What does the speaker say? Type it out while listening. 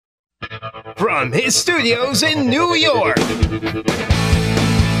from his studios in New York.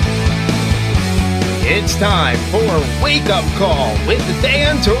 It's time for Wake Up Call with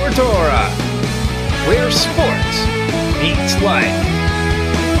Dan Tortora, where sports meets life.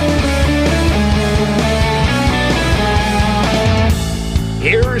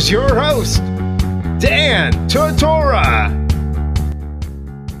 Here's your host, Dan Tortora.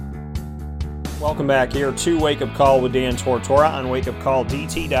 Welcome back here to Wake Up Call with Dan Tortora on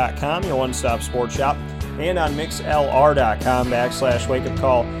wakeupcalldt.com, your one-stop sports shop, and on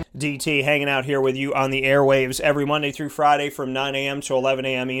mixlr.com/wakeupcalldt. Hanging out here with you on the airwaves every Monday through Friday from 9 a.m. to 11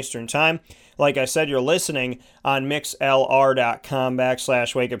 a.m. Eastern Time. Like I said, you're listening on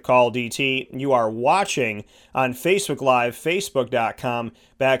mixlr.com/wakeupcalldt. You are watching on Facebook Live,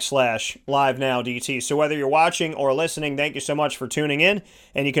 facebook.com/livenowdt. So whether you're watching or listening, thank you so much for tuning in.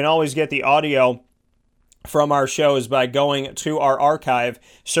 And you can always get the audio from our shows by going to our archive,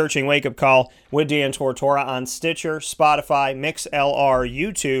 searching Wake Up Call with Dan Tortora on Stitcher, Spotify, MixLR,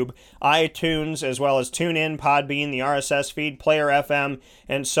 YouTube, iTunes, as well as TuneIn, Podbean, the RSS feed, Player FM,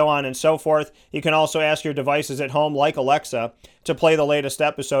 and so on and so forth. You can also ask your devices at home, like Alexa, to play the latest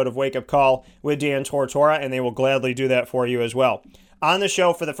episode of Wake Up Call with Dan Tortora, and they will gladly do that for you as well. On the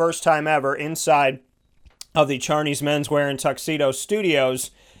show for the first time ever, inside of the Charney's Menswear and Tuxedo Studios,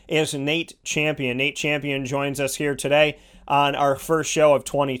 is Nate Champion. Nate Champion joins us here today on our first show of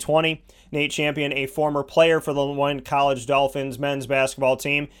 2020. Nate Champion, a former player for the Lemoyne College Dolphins men's basketball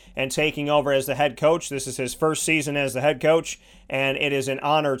team, and taking over as the head coach. This is his first season as the head coach, and it is an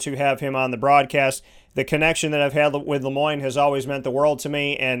honor to have him on the broadcast. The connection that I've had with Lemoyne has always meant the world to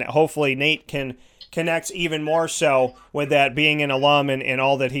me, and hopefully Nate can connect even more so with that, being an alum and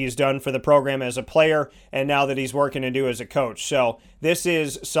all that he's done for the program as a player and now that he's working to do as a coach. So this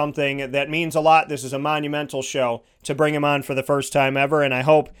is something that means a lot. This is a monumental show to bring him on for the first time ever, and I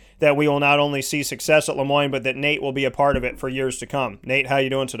hope that we will not only see success at Lemoyne, but that Nate will be a part of it for years to come. Nate, how you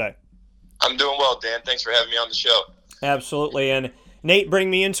doing today? I'm doing well, Dan. Thanks for having me on the show. Absolutely, and Nate, bring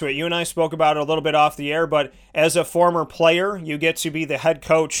me into it. You and I spoke about it a little bit off the air, but as a former player, you get to be the head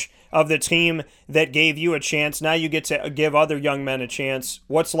coach of the team that gave you a chance. Now you get to give other young men a chance.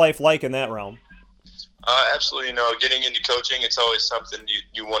 What's life like in that realm? Absolutely. Getting into coaching, it's always something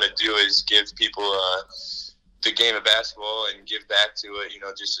you want to do is give people the game of basketball and give back to it,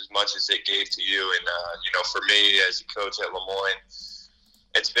 just as much as it gave to you. And, for me as a coach at Lemoyne,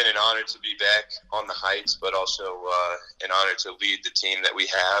 it's been an honor to be back on the heights, but also an honor to lead the team that we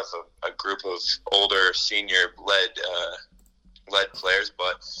have, a group of older senior-led players.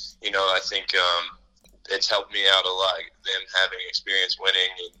 But, I think it's helped me out a lot, them having experience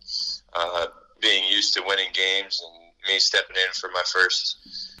winning and being used to winning games, and me stepping in for my first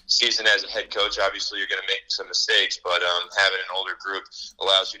season as a head coach. Obviously, you're going to make some mistakes, but having an older group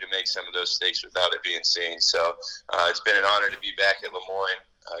allows you to make some of those mistakes without it being seen. So it's been an honor to be back at Lemoyne.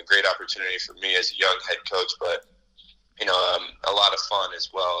 A great opportunity for me as a young head coach, but a lot of fun as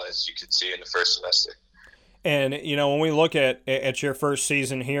well, as you could see in the first semester. And when we look at your first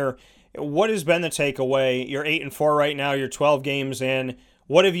season here, what has been the takeaway? You're 8-4 right now. You're 12 games in.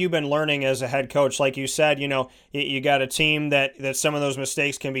 What have you been learning as a head coach? Like you said, you got a team that some of those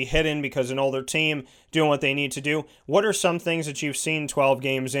mistakes can be hidden because an older team doing what they need to do. What are some things that you've seen 12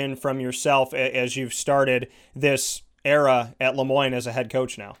 games in from yourself as you've started this era at Lemoyne as a head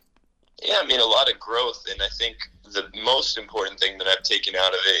coach now? Yeah, a lot of growth, and I think the most important thing that I've taken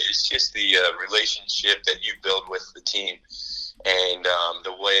out of it is just the relationship that you build with the team, and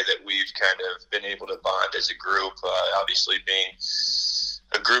the way that we've kind of been able to bond as a group, obviously being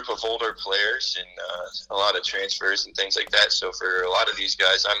a group of older players and a lot of transfers and things like that. So for a lot of these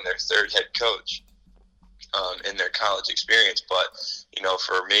guys, I'm their third head coach in their college experience. But,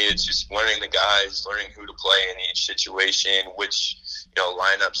 for me, it's just learning the guys, learning who to play in each situation, which,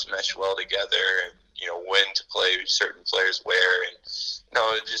 lineups mesh well together, and, when to play certain players where, and,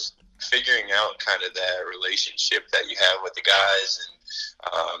 just figuring out kind of that relationship that you have with the guys, and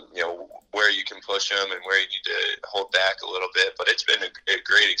where you can push them and where you need to hold back a little bit. But it's been a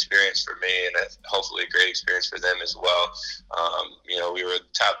great experience for me, and hopefully a great experience for them as well. We were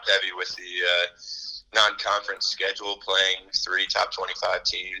top heavy with the non-conference schedule, playing 3 top 25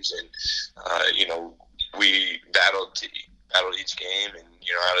 teams, and we battled each game, and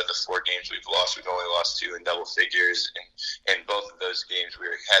out of the 4 games we've only lost 2 in double figures, and both of those games we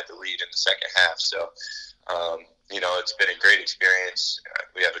had the lead in the second half. So it's been a great experience.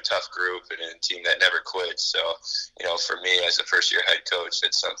 We have a tough group and a team that never quits. So for me as a first-year head coach,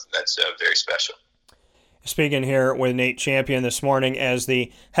 it's something that's very special. Speaking here with Nate Champion this morning as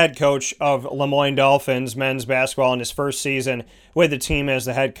the head coach of Lemoyne Dolphins men's basketball in his first season with the team as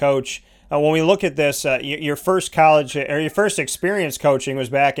the head coach. when we look at this, your first college or your first experience coaching was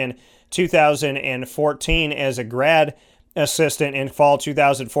back in 2014 as a grad assistant in fall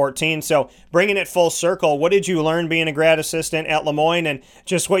 2014. So bringing it full circle, what did you learn being a grad assistant at Le Moyne, and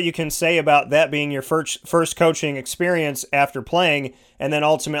just what you can say about that being your first coaching experience after playing and then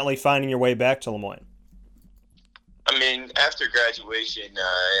ultimately finding your way back to Le Moyne? I mean, after graduation,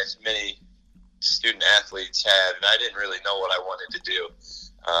 as many student athletes have, and I didn't really know what I wanted to do.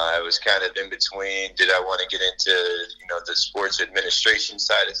 I was kind of in between. Did I want to get into, the sports administration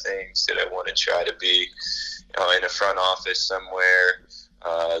side of things? Did I want to try to be, in a front office somewhere,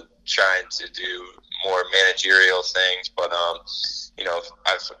 trying to do more managerial things? But, I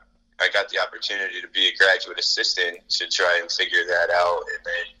got the opportunity to be a graduate assistant to try and figure that out. And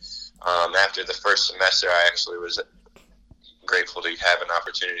then after the first semester, I actually was grateful to have an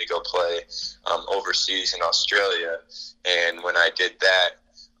opportunity to go play overseas in Australia. And when I did that,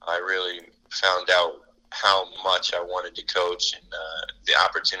 I really found out how much I wanted to coach, and the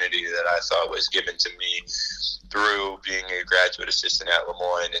opportunity that I thought was given to me through being a graduate assistant at Le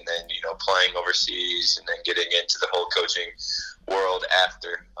Moyne, and then, playing overseas, and then getting into the whole coaching world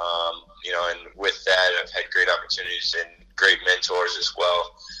after. And with that, I've had great opportunities and great mentors as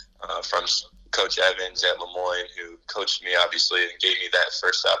well, from Coach Evans at Le Moyne, who coached me, obviously, and gave me that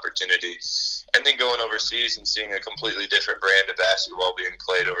first opportunity. And then going overseas and seeing a completely different brand of basketball being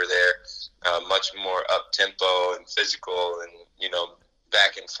played over there, much more up-tempo and physical and,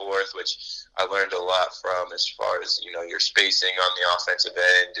 back and forth, which I learned a lot from as far as, your spacing on the offensive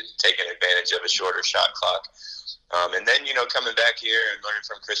end and taking advantage of a shorter shot clock. And then, coming back here and learning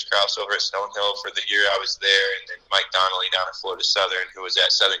from Chris Krause over at Stonehill for the year I was there, and then Mike Donnelly down at Florida Southern, who was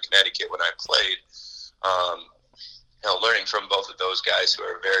at Southern Connecticut when I played. Learning from both of those guys who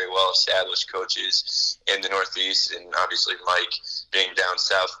are very well-established coaches in the Northeast, and obviously Mike being down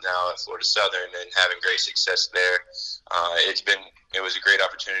south now at Florida Southern and having great success there. It was a great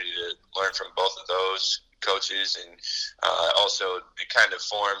opportunity to learn from both of those coaches, and also it kind of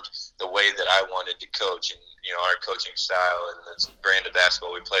formed the way that I wanted to coach. And our coaching style and the brand of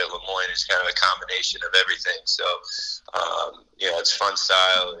basketball we play at Le Moyne is kind of a combination of everything. So it's fun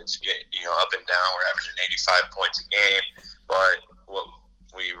style. It's up and down. We're averaging 85 points a game, but what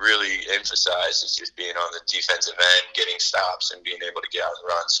we really emphasize is just being on the defensive end, getting stops, and being able to get out and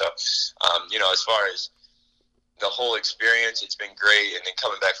run. So as far as the whole experience, it's been great, and then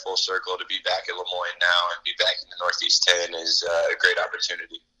coming back full circle to be back at Le Moyne now and be back in the Northeast 10 is a great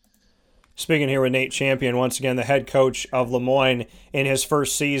opportunity. Speaking here with Nate Champion, once again the head coach of Le Moyne in his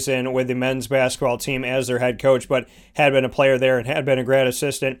first season with the men's basketball team as their head coach, but had been a player there and had been a grad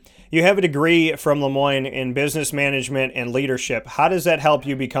assistant. You have a degree from Le Moyne in business management and leadership. How does that help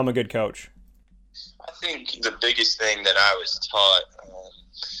you become a good coach? I think the biggest thing that I was taught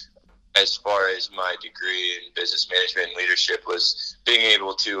as far as my degree in business management and leadership was being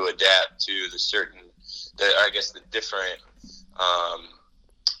able to adapt to the different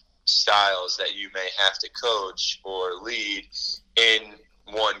styles that you may have to coach or lead in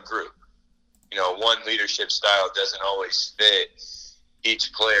one group. One leadership style doesn't always fit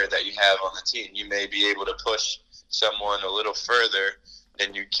each player that you have on the team. You may be able to push someone a little further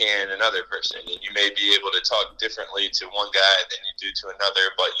than you can another person, and you may be able to talk differently to one guy than you do to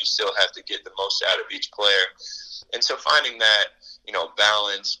another, but you still have to get the most out of each player. And so finding that,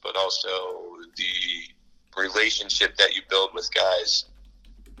 balance, but also the relationship that you build with guys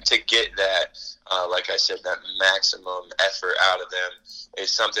to get that, like I said, that maximum effort out of them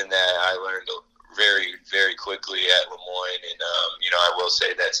is something that I learned very, very quickly at Le Moyne. And, I will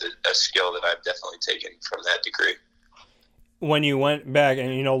say that's a skill that I've definitely taken from that degree. When you went back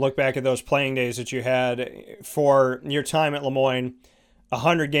and, look back at those playing days that you had for your time at Le Moyne,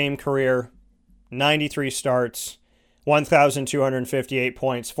 100-game career, 93 starts, 1,258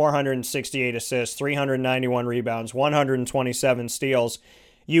 points, 468 assists, 391 rebounds, 127 steals.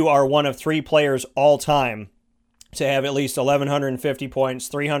 You are one of three players all time to have at least 1,150 points,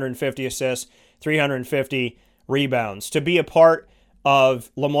 350 assists, 350 rebounds. To be a part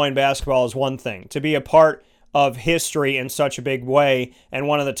of Le Moyne basketball is one thing. To be a part of history in such a big way, and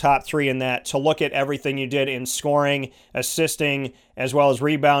one of the top three in that, to look at everything you did in scoring, assisting, as well as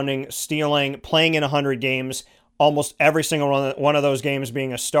rebounding, stealing, playing in 100 games, almost every single one of those games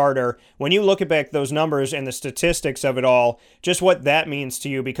being a starter. When you look at back those numbers and the statistics of it all, just what that means to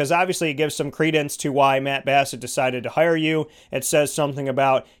you, because obviously it gives some credence to why Matt Bassett decided to hire you. It says something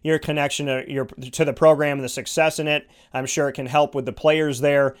about your connection to the program and the success in it. I'm sure it can help with the players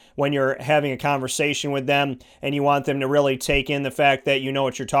there when you're having a conversation with them and you want them to really take in the fact that you know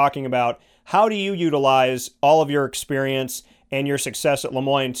what you're talking about. How do you utilize all of your experience and your success at Le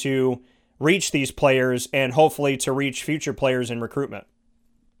Moyne to reach these players and hopefully to reach future players in recruitment?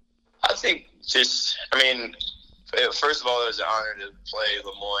 I think first of all, it was an honor to play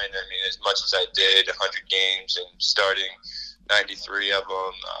Lemoyne. I mean, as much as I did, 100 games and starting 93 of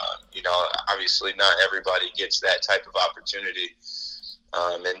them, obviously not everybody gets that type of opportunity.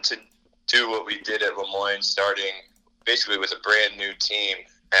 And to do what we did at Lemoyne, starting basically with a brand new team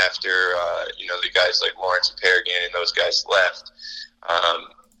after, the guys like Lawrence and Paragon and those guys left, and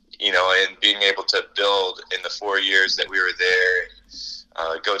being able to build in the 4 years that we were there,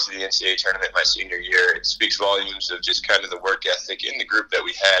 go to the NCAA tournament my senior year, it speaks volumes of just kind of the work ethic in the group that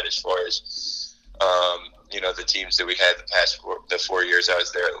we had as far as, the teams that we had the 4 years I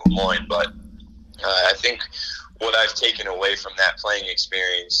was there at Lemoyne. But I think what I've taken away from that playing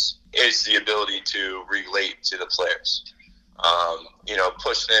experience is the ability to relate to the players.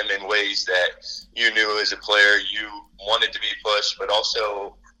 Push them in ways that you knew as a player you wanted to be pushed, but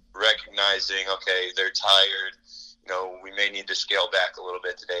also recognizing, okay, they're tired. We may need to scale back a little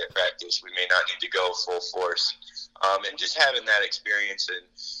bit today at practice. We may not need to go full force. And just having that experience.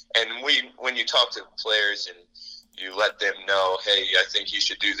 And when you talk to players and you let them know, hey, I think you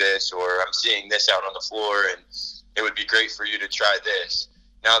should do this, or I'm seeing this out on the floor, and it would be great for you to try this.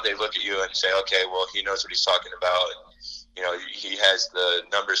 Now they look at you and say, okay, well, he knows what he's talking about. And, he has the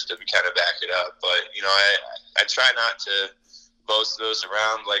numbers to kind of back it up. But, I try not to boast those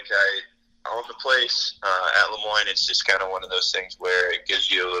around like I own the place. At Lemoyne, it's just kind of one of those things where it gives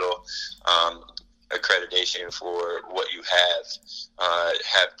you a little accreditation for what you have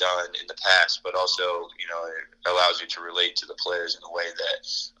done in the past, but also, it allows you to relate to the players in a way that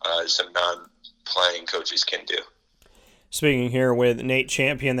some non-playing coaches can do. Speaking here with Nate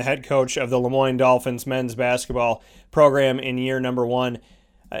Champion, the head coach of the Lemoyne Dolphins men's basketball program in year number 1.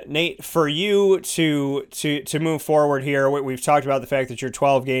 Nate, for you to move forward here, we've talked about the fact that you're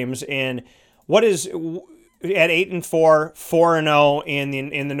 12 games in. What is at 8-4, 4-0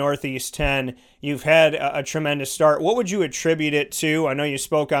 in the Northeast 10? You've had a tremendous start. What would you attribute it to? I know you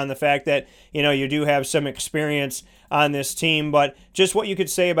spoke on the fact that you do have some experience on this team, but just what you could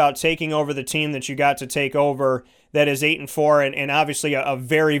say about taking over the team that you got to take over that is 8-4 and obviously a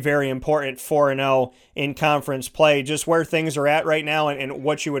very, very important 4-0 in conference play, just where things are at right now and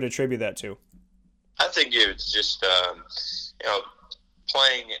what you would attribute that to. I think it's just,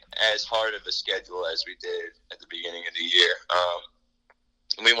 playing as hard of a schedule as we did at the beginning of the year.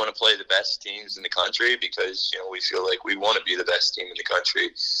 We want to play the best teams in the country because, we feel like we want to be the best team in the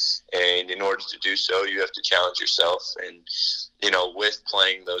country. And in order to do so, you have to challenge yourself. And, with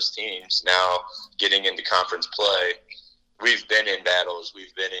playing those teams, now getting into conference play, we've been in battles.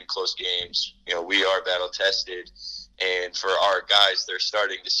 We've been in close games. We are battle tested. And for our guys, they're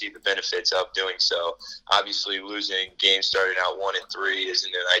starting to see the benefits of doing so. Obviously, losing games starting out 1-3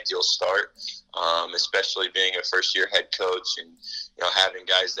 isn't an ideal start, especially being a first-year head coach and having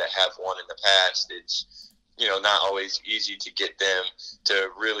guys that have won in the past. It's not always easy to get them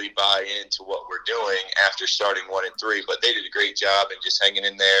to really buy into what we're doing after starting 1-3. But they did a great job in just hanging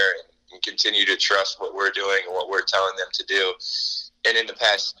in there and continue to trust what we're doing and what we're telling them to do. And in the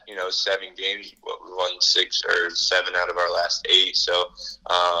past, 7 games, we won 6 or 7 out of our last 8. So,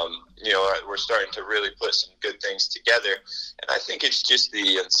 we're starting to really put some good things together. And I think it's just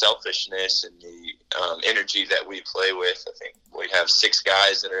the unselfishness and the energy that we play with. I think we have 6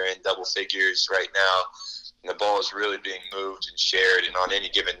 guys that are in double figures right now. And the ball is really being moved and shared. And on any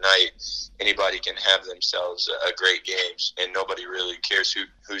given night, anybody can have themselves a great game. And nobody really cares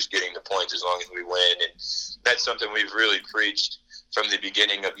who's getting the points as long as we win. And that's something we've really preached from the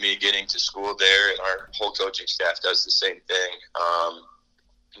beginning of me getting to school there, and our whole coaching staff does the same thing.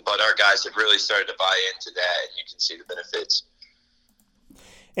 But our guys have really started to buy into that, and you can see the benefits.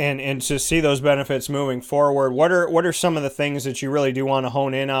 And to see those benefits moving forward, what are some of the things that you really do want to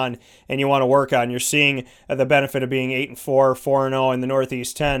hone in on and you want to work on? You're seeing the benefit of being 8-4, 4-0 in the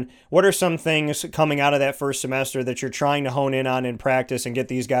Northeast 10. What are some things coming out of that first semester that you're trying to hone in on in practice and get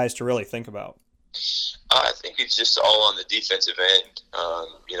these guys to really think about? I think it's just all on the defensive end.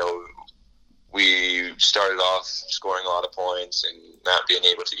 We started off scoring a lot of points and not being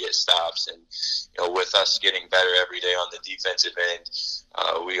able to get stops. And, with us getting better every day on the defensive end,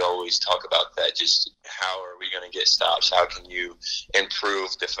 we always talk about that. Just how are we going to get stops? How can you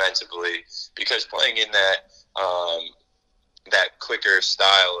improve defensively? Because playing in that quicker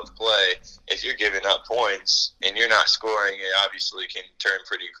style of play, if you're giving up points and you're not scoring, it obviously can turn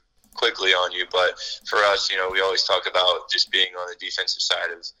pretty quickly on you. But for us, we always talk about just being on the defensive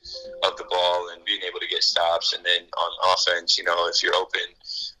side of the ball and being able to get stops. And then on offense, if you're open,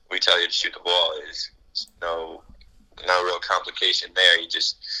 we tell you to shoot the ball. There's no real complication there. You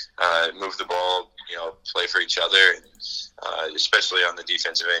just move the ball, play for each other, and especially on the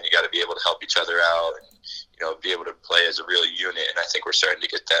defensive end, you got to be able to help each other out and be able to play as a real unit. And I think we're starting to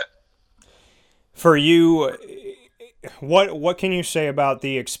get that. For you, what can you say about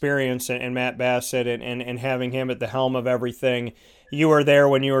the experience and Matt Bassett and having him at the helm of everything? You were there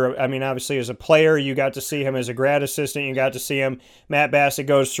when you were, obviously as a player, you got to see him as a grad assistant, you got to see him. Matt Bassett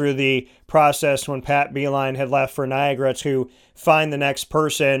goes through the process when Pat Beeline had left for Niagara to find the next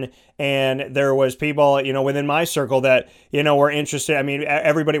person, and there was people, within my circle that, were interested.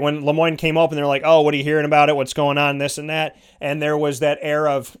 Everybody, when Lemoyne came open, they're like, oh, what are you hearing about it? What's going on? This and that. And there was that air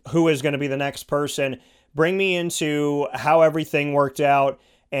of who is going to be the next person. Bring me into how everything worked out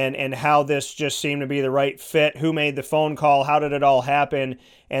and how this just seemed to be the right fit. Who made the phone call? How did it all happen?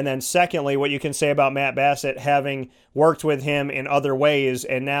 And then secondly, what you can say about Matt Bassett having worked with him in other ways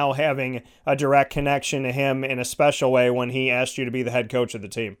and now having a direct connection to him in a special way when he asked you to be the head coach of the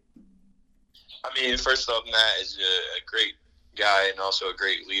team. First off, Matt is a great guy and also a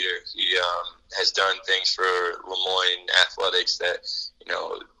great leader. He has done things for Lemoyne Athletics that,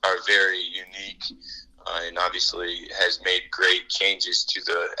 are very unique. And obviously has made great changes to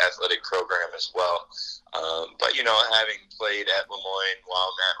the athletic program as well. But, having played at Lemoyne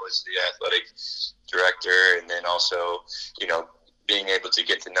while Matt was the athletic director, and then also, being able to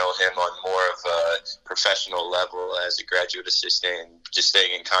get to know him on more of a professional level as a graduate assistant and just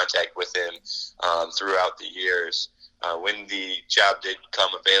staying in contact with him throughout the years. When the job did come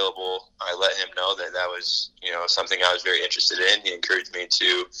available, I let him know that was, something I was very interested in. He encouraged me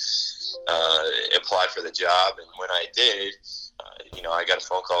to apply for the job, and when I did, I got a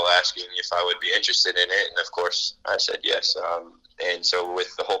phone call asking if I would be interested in it, and of course I said yes. And so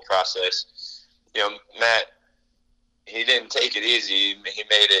with the whole process, Matt, he didn't take it easy. He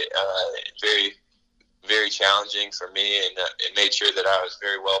made it very, very challenging for me, and made sure that I was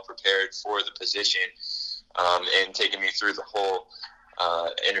very well prepared for the position, and taking me through the whole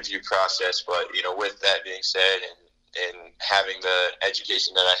interview process. But with that being said, and having the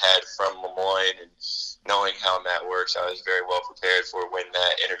education that I had from Lemoyne and knowing how Matt works, I was very well prepared for when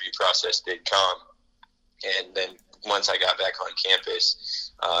that interview process did come. And then once I got back on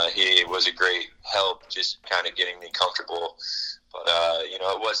campus, he was a great help just kind of getting me comfortable. But,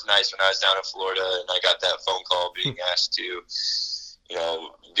 it was nice when I was down in Florida and I got that phone call being asked to,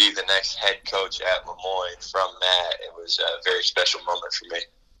 be the next head coach at Lemoyne from Matt. It was a very special moment for me.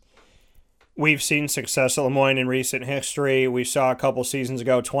 We've seen success at Lemoyne in recent history. We saw a couple seasons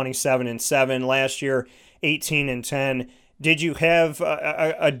ago 27-7. Last year, 18-10. Did you have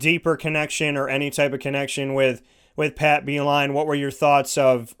a deeper connection or any type of connection with Pat Beeline? What were your thoughts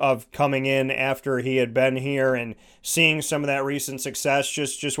of coming in after he had been here and seeing some of that recent success?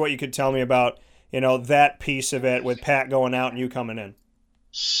 Just what you could tell me about that piece of it with Pat going out and you coming in.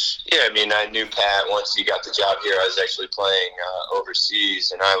 Yeah, I knew Pat once he got the job here. I was actually playing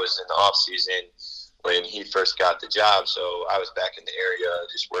overseas, and I was in the off season when he first got the job. So I was back in the area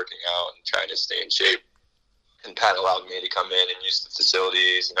just working out and trying to stay in shape. And Pat allowed me to come in and use the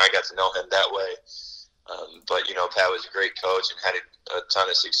facilities, and I got to know him that way. But Pat was a great coach and had a ton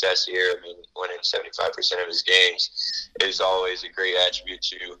of success here. Winning 75% of his games is always a great attribute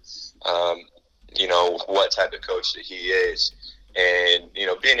to, what type of coach that he is. And,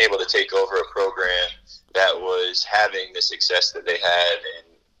 being able to take over a program that was having the success that they had,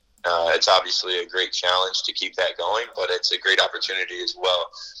 and it's obviously a great challenge to keep that going, but it's a great opportunity as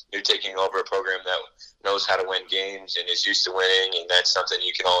well. You're taking over a program that knows how to win games and is used to winning, and that's something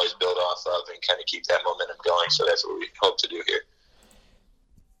you can always build off of and kind of keep that momentum going. So that's what we hope to do here.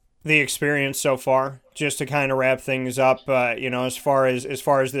 The experience so far, just to kind of wrap things up, as far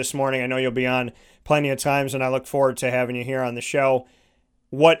as this morning, I know you'll be on plenty of times, and I look forward to having you here on the show.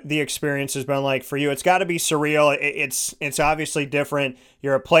 What the experience has been like for you? It's got to be surreal. It's obviously different.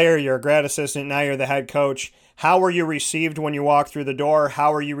 You're a player, you're a grad assistant, now you're the head coach. How were you received when you walked through the door?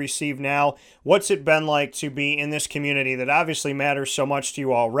 How are you received now? What's it been like to be in this community that obviously matters so much to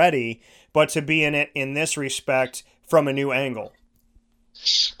you already, but to be in it in this respect from a new angle?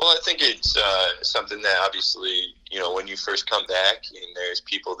 Well, I think it's something that obviously, when you first come back and there's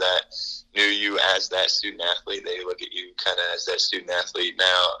people that knew you as that student athlete, they look at you kind of as that student athlete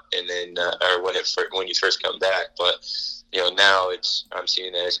now, and then or when you first come back. But now I'm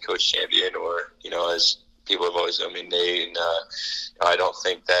seeing it as Coach Champion, or as people have always known me, Nate, and I don't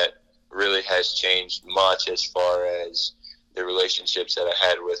think that really has changed much as far as the relationships that I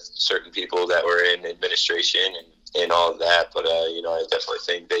had with certain people that were in administration and all of that. But I definitely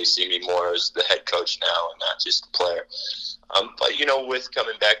think they see me more as the head coach now and not just the player. But with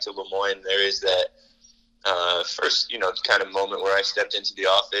coming back to Lemoyne, there is that first, kind of moment where I stepped into the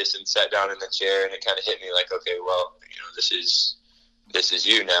office and sat down in the chair, and it kind of hit me like, okay, well, this is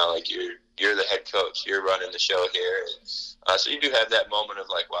you now. Like you're the head coach. You're running the show here. And, so you do have that moment of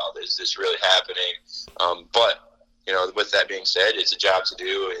like, wow, is this really happening? But with that being said, it's a job to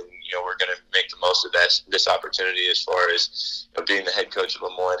do, and we're going to make the most of this opportunity as far as being the head coach of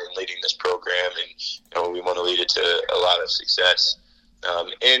Lemoyne and leading this program, and we want to lead it to a lot of success.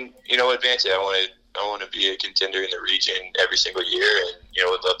 And advance it. I want to be a contender in the region every single year, and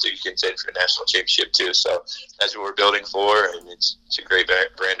would love to contend for the national championship too. So that's what we're building for, and it's a great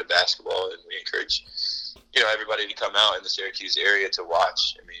brand of basketball, and we encourage everybody to come out in the Syracuse area to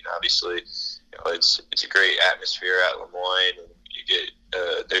watch. I mean, obviously, it's a great atmosphere at Lemoyne, and you get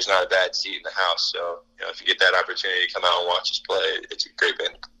there's not a bad seat in the house. So if you get that opportunity to come out and watch us play, it's a great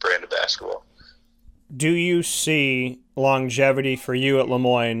brand of basketball. Do you see longevity for you at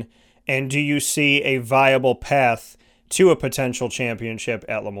Lemoyne, and do you see a viable path to a potential championship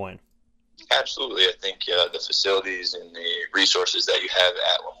at Lemoyne? Absolutely. I think the facilities and the resources that you have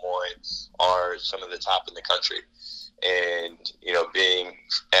at Lemoyne are some of the top in the country. And, being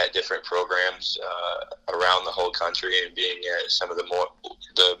at different programs around the whole country, and being at some of the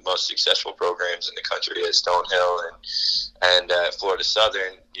most successful programs in the country at Stonehill and Florida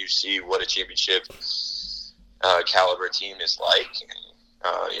Southern, you see what a championship caliber team is like. And,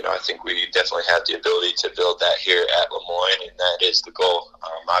 I think we definitely have the ability to build that here at Lemoyne, and that is the goal.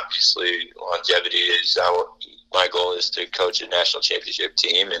 Obviously, longevity is my goal is to coach a national championship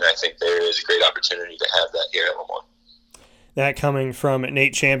team, and I think there is a great opportunity to have that here at Lemoyne. That coming from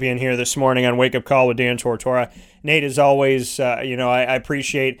Nate Champion here this morning on Wake Up Call with Dan Tortora. Nate, as always, I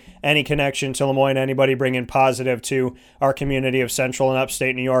appreciate any connection to Lemoyne, anybody bringing positive to our community of Central and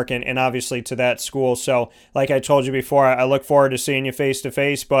Upstate New York, and obviously to that school. So, like I told you before, I look forward to seeing you face to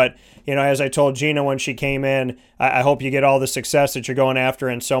face. But, as I told Gina when she came in, I hope you get all the success that you're going after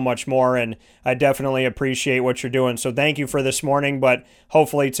and so much more. And I definitely appreciate what you're doing. So thank you for this morning, but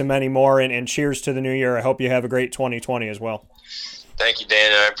hopefully to many more. And cheers to the new year. I hope you have a great 2020 as well. Thank you,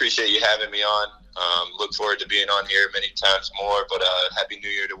 Dan. I appreciate you having me on. Look forward to being on here many times more, but Happy New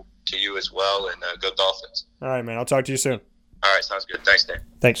Year to you as well, and go Dolphins. All right, man. I'll talk to you soon. All right, sounds good. Thanks, Dan.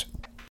 Thanks.